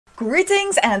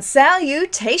Greetings and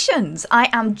salutations! I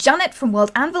am Janet from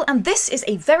World Anvil, and this is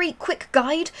a very quick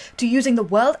guide to using the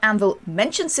World Anvil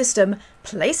mention system,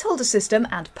 placeholder system,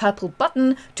 and purple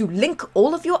button to link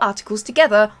all of your articles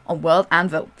together on World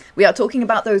Anvil. We are talking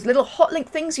about those little hot link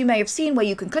things you may have seen where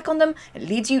you can click on them, it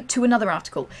leads you to another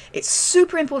article. It's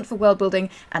super important for world building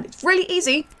and it's really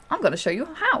easy. I'm going to show you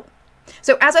how.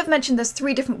 So as I've mentioned, there's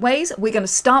 3 different ways. We're going to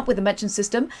start with the mention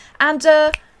system, and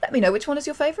let me know which one is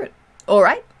your favourite.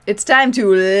 Alright, it's time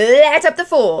to light up the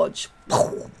forge.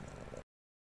 Bloop.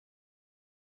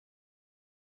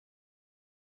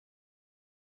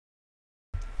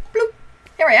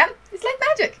 Here I am. It's like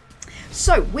magic.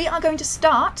 So we are going to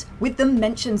start with the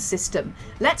mention system.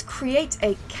 Let's create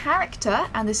a character,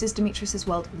 and this is Demetrius's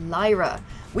world, Lyra.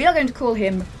 We are going to call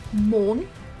him Morn.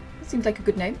 That seems like a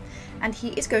good name. And he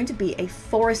is going to be a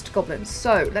forest goblin.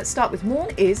 So let's start with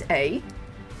Morn is a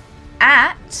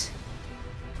at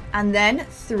and then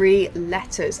 3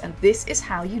 letters, and this is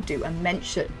how you do a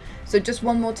mention. So just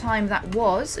one more time, that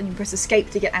was, and you press escape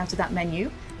to get out of that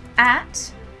menu,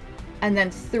 at and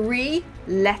then 3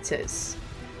 letters.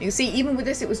 You can see even with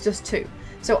this it was just 2.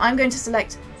 So I'm going to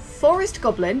select Forest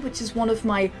Goblin, which is one of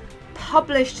my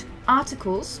published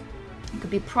articles. It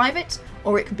could be private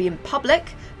or it could be in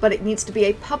public, but it needs to be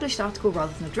a published article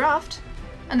rather than a draft.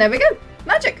 And there we go,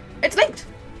 magic, it's linked.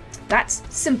 That's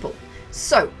simple.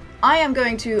 So I am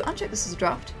going to uncheck this as a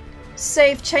draft,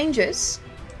 save changes,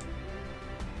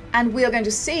 and we are going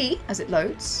to see, as it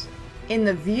loads, in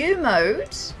the view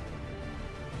mode,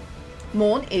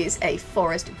 Morn is a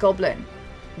forest goblin.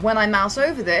 When I mouse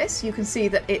over this, you can see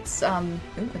that it's, ooh,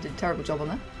 I did a terrible job on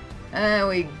that. There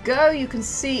we go, you can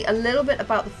see a little bit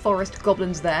about the forest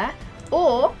goblins there,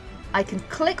 or I can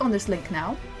click on this link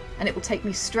now, and it will take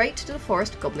me straight to the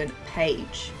forest goblin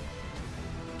page.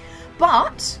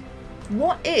 But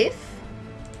what if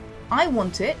I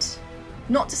want it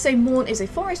not to say Morn is a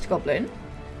forest goblin,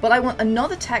 but I want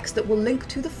another text that will link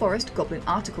to the forest goblin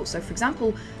article. So for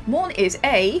example, Morn is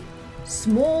a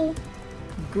small,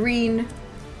 green,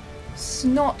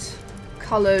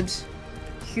 snot-coloured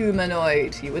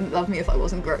humanoid. You wouldn't love me if I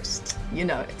wasn't gross. You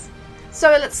know it. So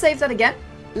let's save that again.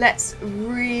 Let's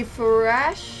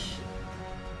refresh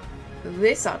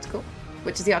this article,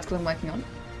 which is the article I'm working on.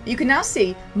 You can now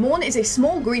see Morn is a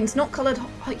small green snot-coloured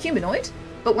humanoid,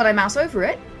 but when I mouse over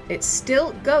it, it's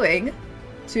still going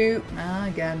to,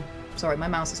 again, sorry, my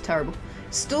mouse is terrible,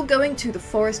 still going to the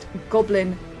forest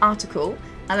goblin article.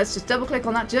 And let's just double click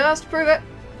on that just to prove it.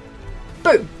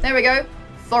 Boom, there we go,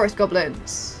 forest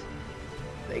goblins.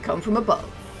 They come from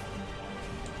above.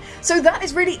 So that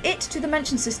is really it to the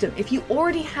mention system. If you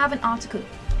already have an article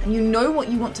and you know what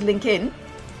you want to link in,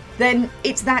 then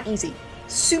it's that easy.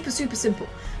 Super, super simple.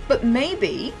 But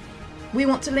maybe we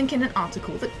want to link in an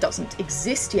article that doesn't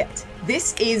exist yet.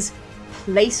 This is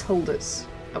placeholders,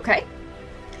 okay?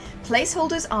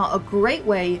 Placeholders are a great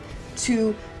way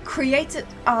to create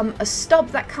a stub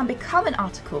that can become an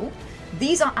article.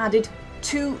 These are added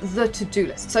to the to-do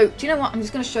list. So do you know what? I'm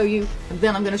just going to show you, and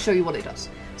then I'm going to show you what it does.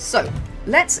 So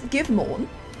let's give Morn,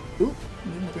 ooh,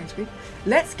 moving the green screen.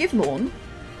 Let's give Morn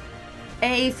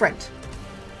a friend.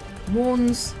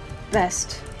 Morn's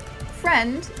best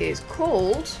friend is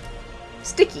called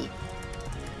Sticky.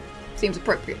 Seems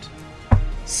appropriate.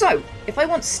 So if I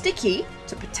want Sticky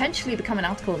to potentially become an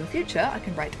article in the future, I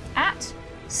can write at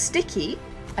Sticky.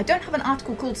 I don't have an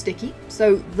article called Sticky,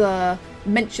 so the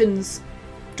mentions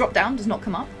drop down does not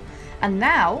come up. And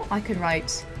now I can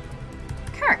write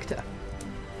character.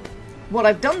 What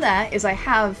I've done there is I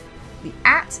have the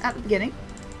at the beginning,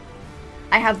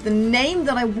 I have the name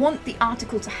that I want the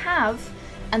article to have,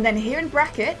 and then here in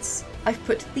brackets I've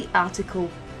put the article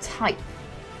type.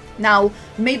 Now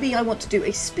maybe I want to do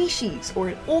a species or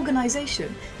an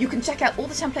organization. You can check out all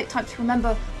the template types,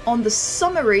 remember, on the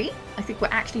summary. I think we're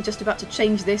actually just about to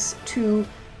change this to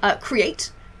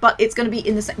create, but it's going to be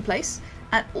in the second place.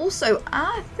 And also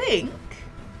I think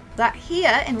that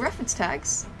here in reference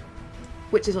tags,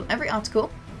 which is on every article,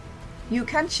 you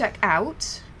can check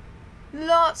out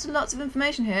lots and lots of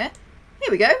information here.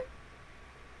 Here we go.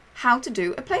 How to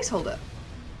do a placeholder.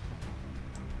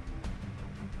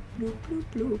 Bloop,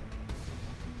 bloop,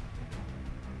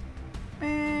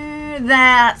 bloop.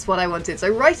 That's what I wanted. So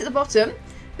right at the bottom,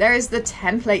 there is the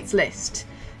templates list.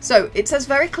 So it says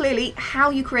very clearly how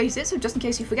you create it. So just in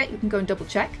case you forget, you can go and double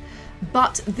check.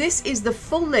 But this is the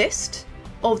full list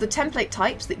of the template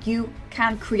types that you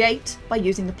can create by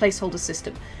using the placeholder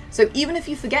system. So even if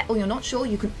you forget or you're not sure,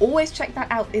 you can always check that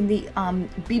out in the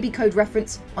BB code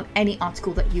reference on any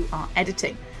article that you are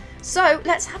editing. So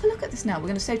let's have a look at this now. We're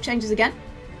going to save changes again.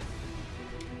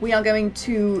 We are going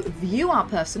to view our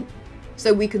person.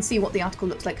 so we can see what the article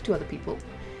looks like to other people.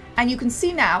 And you can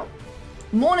see now,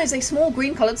 Morn is a small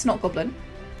green coloured snot goblin,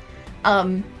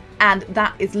 and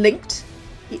that is linked.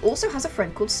 He also has a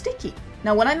friend called Sticky.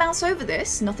 Now when I mouse over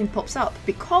this, nothing pops up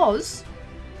because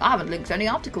I haven't linked any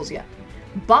articles yet.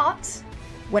 But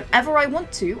whenever I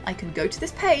want to, I can go to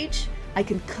this page, I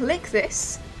can click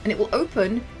this, and it will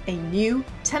open a new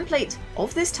template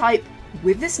of this type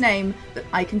with this name that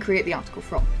I can create the article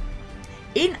from.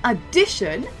 In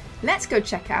addition, let's go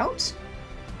check out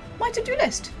my to-do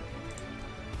list.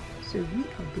 So we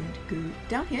are going to go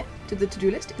down here to the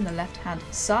to-do list in the left-hand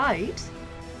side.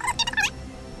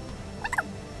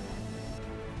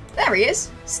 There he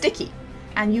is, Sticky.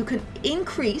 And you can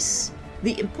increase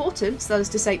the importance, that is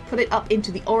to say, put it up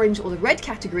into the orange or the red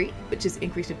category, which is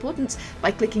increased importance,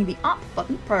 by clicking the up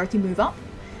button, priority move up.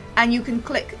 And you can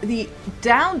click the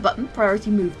down button, priority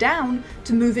move down,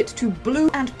 to move it to blue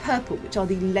and purple, which are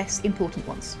the less important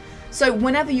ones. So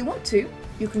whenever you want to,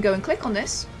 you can go and click on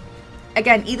this,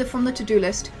 again, either from the to-do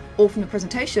list or from the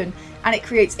presentation, and it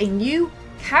creates a new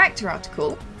character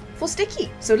article for Sticky.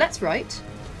 So let's write,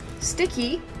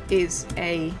 Sticky is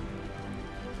a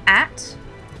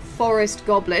 @forest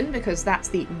goblin, because that's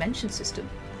the mention system,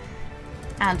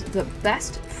 and the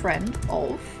best friend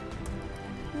of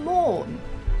Morn.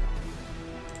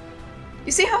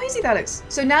 You see how easy that is?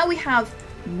 So now we have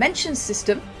mention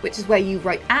system, which is where you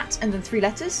write @ and then 3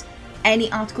 letters.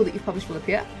 Any article that you've published will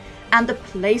appear. And the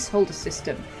placeholder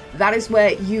system. That is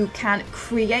where you can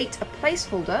create a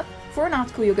placeholder for an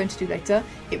article you're going to do later.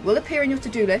 It will appear in your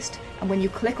to-do list, and when you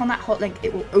click on that hot link,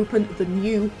 it will open the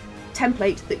new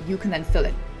template that you can then fill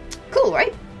in. Cool,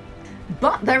 right?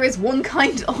 But there is one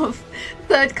kind of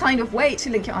third kind of way to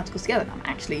link your articles together. And I'm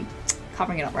actually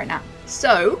covering it up right now.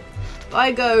 So if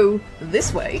I go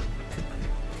this way,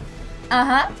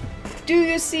 do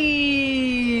you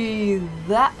see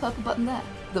that purple button there?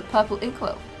 The Purple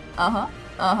Inkwell.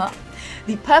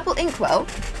 The Purple Inkwell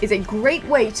is a great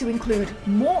way to include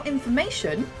more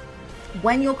information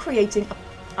when you're creating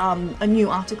a new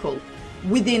article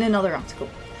within another article.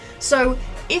 So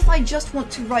if I just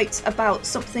want to write about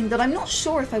something that I'm not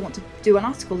sure if I want to do an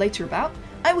article later about,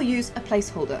 I will use a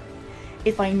placeholder.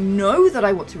 If I know that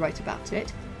I want to write about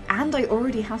it, and I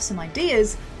already have some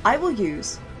ideas, I will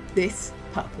use this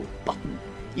purple button.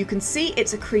 You can see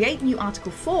it's a create new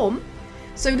article form.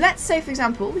 So let's say, for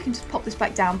example, we can just pop this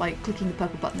back down by clicking the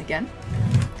purple button again.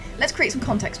 Let's create some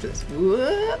context for this.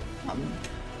 Whoa, I'm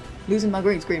losing my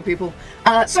green screen, people.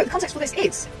 So the context for this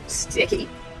is Sticky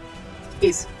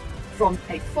is from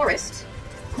a forest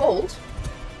called,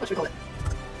 what should we call it?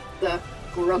 The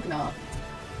Grugnar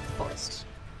Forest.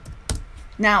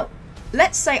 Now,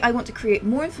 let's say I want to create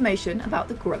more information about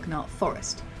the Grugnar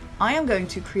Forest. I am going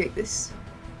to create this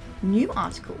new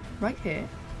article right here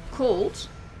called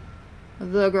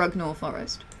the Grugnar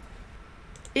Forest.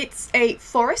 It's a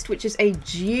forest which is a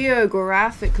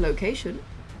geographic location,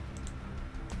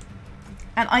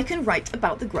 and I can write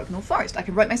about the Grugnar Forest. I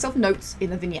can write myself notes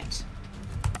in the vignette.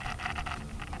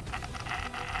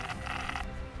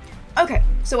 Okay,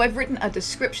 so I've written a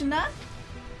description there.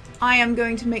 I am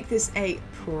going to make this a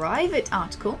private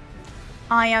article.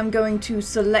 I am going to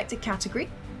select a category,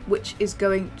 which is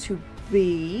going to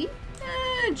be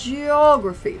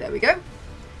geography. There we go.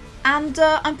 And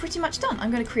I'm pretty much done. I'm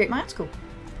going to create my article.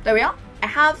 There we are. I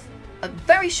have a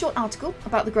very short article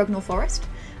about the Grugnar Forest.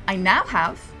 I now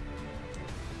have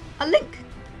a link.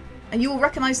 And you will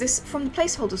recognize this from the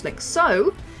placeholders link.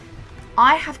 So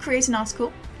I have created an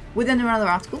article within another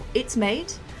article. It's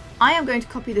made. I am going to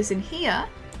copy this in here.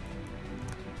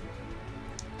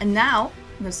 And now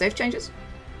I'm going to save changes.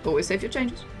 Always save your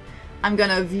changes. I'm going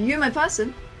to view my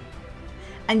person.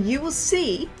 And you will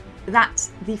see that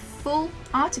the full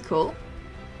article,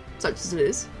 such as it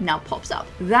is, now pops up.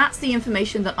 That's the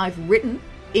information that I've written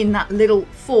in that little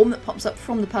form that pops up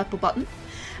from the purple button.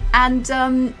 And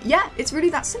yeah, it's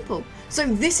really that simple. So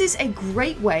this is a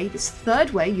great way, this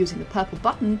third way using the purple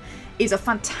button is a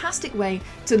fantastic way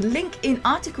to link in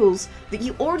articles that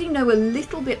you already know a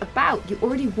little bit about, you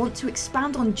already want to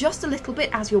expand on just a little bit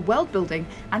as you're world building,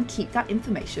 and keep that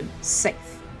information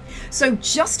safe. So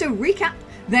just to recap,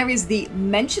 there is the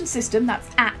mention system, that's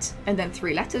 @ and then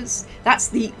 3 letters. That's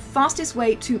the fastest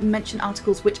way to mention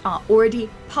articles which are already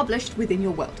published within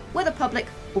your world, whether public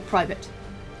or private.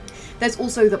 There's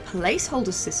also the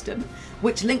placeholder system,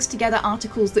 which links together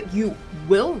articles that you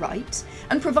will write,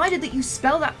 and provided that you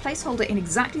spell that placeholder in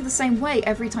exactly the same way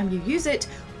every time you use it,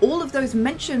 all of those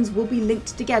mentions will be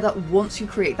linked together once you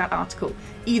create that article,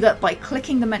 either by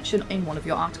clicking the mention in one of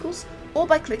your articles or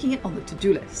by clicking it on the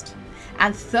to-do list.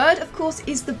 And third, of course,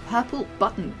 is the Purple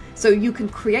Button. So you can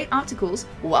create articles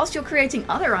whilst you're creating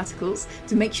other articles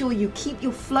to make sure you keep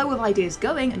your flow of ideas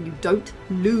going and you don't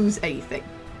lose anything.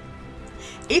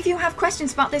 If you have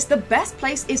questions about this, the best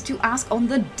place is to ask on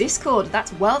the Discord.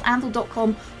 That's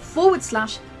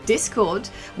worldanvil.com/Discord,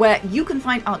 where you can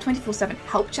find our 24/7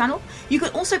 help channel. You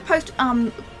can also post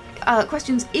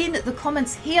questions in the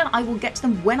comments here. I will get to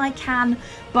them when I can,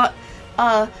 but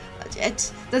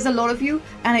there's a lot of you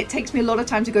and it takes me a lot of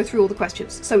time to go through all the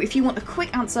questions. So if you want a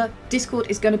quick answer, Discord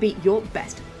is going to be your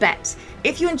best bet.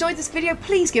 If you enjoyed this video,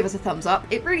 please give us a thumbs up.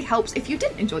 It really helps. If you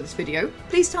didn't enjoy this video,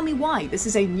 please tell me why. This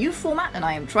is a new format and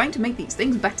I am trying to make these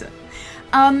things better.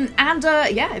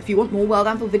 Yeah, if you want more World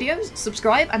Anvil videos,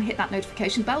 subscribe and hit that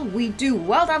notification bell. We do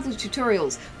World Anvil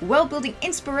tutorials, world building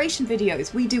inspiration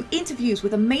videos, we do interviews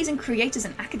with amazing creators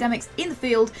and academics in the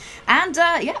field, and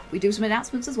yeah, we do some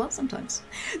announcements as well sometimes.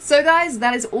 So guys,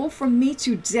 that is all from me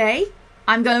today.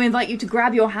 I'm going to invite you to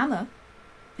grab your hammer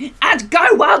and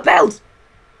go world build!